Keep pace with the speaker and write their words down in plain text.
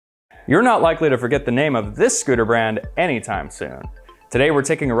You're not likely to forget the name of this scooter brand anytime soon. Today we're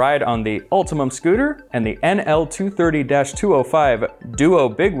taking a ride on the Ultimum scooter and the NL230-205 Duo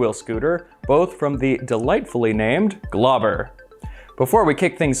Big Wheel scooter, both from the delightfully named Globber. Before we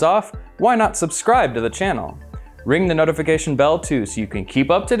kick things off, why not subscribe to the channel? Ring the notification bell too so you can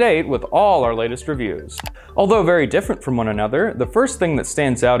keep up to date with all our latest reviews. Although very different from one another, the first thing that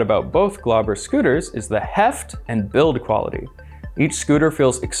stands out about both Globber scooters is the heft and build quality. Each scooter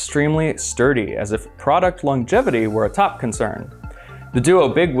feels extremely sturdy, as if product longevity were a top concern. The Duo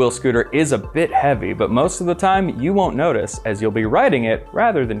Big Wheel scooter is a bit heavy, but most of the time you won't notice as you'll be riding it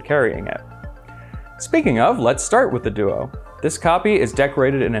rather than carrying it. Speaking of, let's start with the Duo. This copy is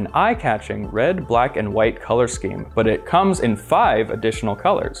decorated in an eye-catching red, black, and white color scheme, but it comes in 5 additional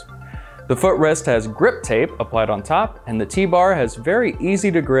colors. The footrest has grip tape applied on top, and the T-bar has very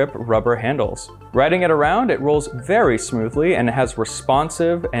easy-to-grip rubber handles. Riding it around, it rolls very smoothly and has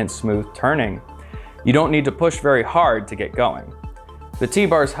responsive and smooth turning. You don't need to push very hard to get going. The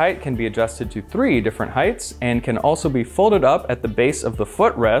T-bar's height can be adjusted to 3 different heights and can also be folded up at the base of the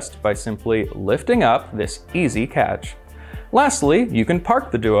footrest by simply lifting up this easy catch. Lastly, you can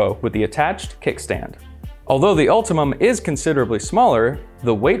park the Duo with the attached kickstand. Although the Ultimum is considerably smaller,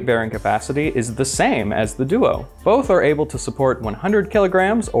 the weight-bearing capacity is the same as the Duo. Both are able to support 100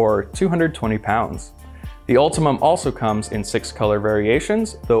 kilograms or 220 pounds. The Ultimum also comes in 6 color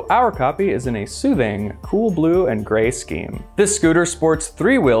variations, though our copy is in a soothing cool blue and gray scheme. This scooter sports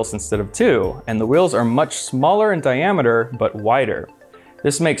 3 wheels instead of 2, and the wheels are much smaller in diameter but wider.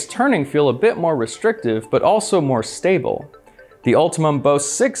 This makes turning feel a bit more restrictive but also more stable. The Ultimum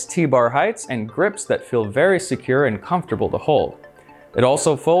boasts 6 T-bar heights and grips that feel very secure and comfortable to hold. It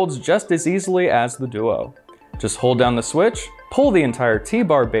also folds just as easily as the Duo. Just hold down the switch, pull the entire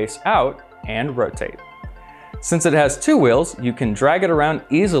T-bar base out, and rotate. Since it has 2 wheels, you can drag it around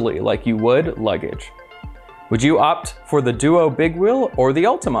easily like you would luggage. Would you opt for the Duo Big Wheel or the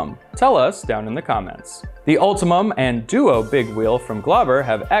Ultimum? Tell us down in the comments. The Ultimum and Duo Big Wheel from Globber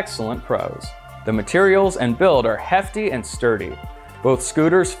have excellent pros. The materials and build are hefty and sturdy. Both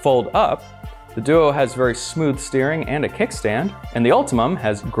scooters fold up. The Duo has very smooth steering and a kickstand, and the Ultimum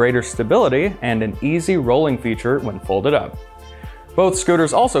has greater stability and an easy rolling feature when folded up. Both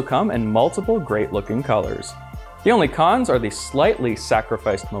scooters also come in multiple great-looking colors. The only cons are the slightly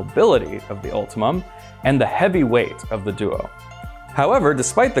sacrificed mobility of the Ultimum and the heavy weight of the Duo. However,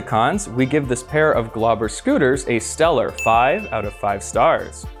 despite the cons, we give this pair of Globber scooters a stellar 5 out of 5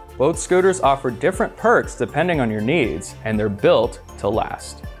 stars. Both scooters offer different perks depending on your needs, and they're built to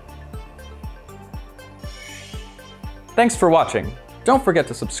last. Thanks for watching. Don't forget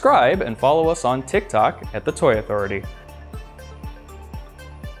to subscribe and follow us on TikTok at The Toy Authority.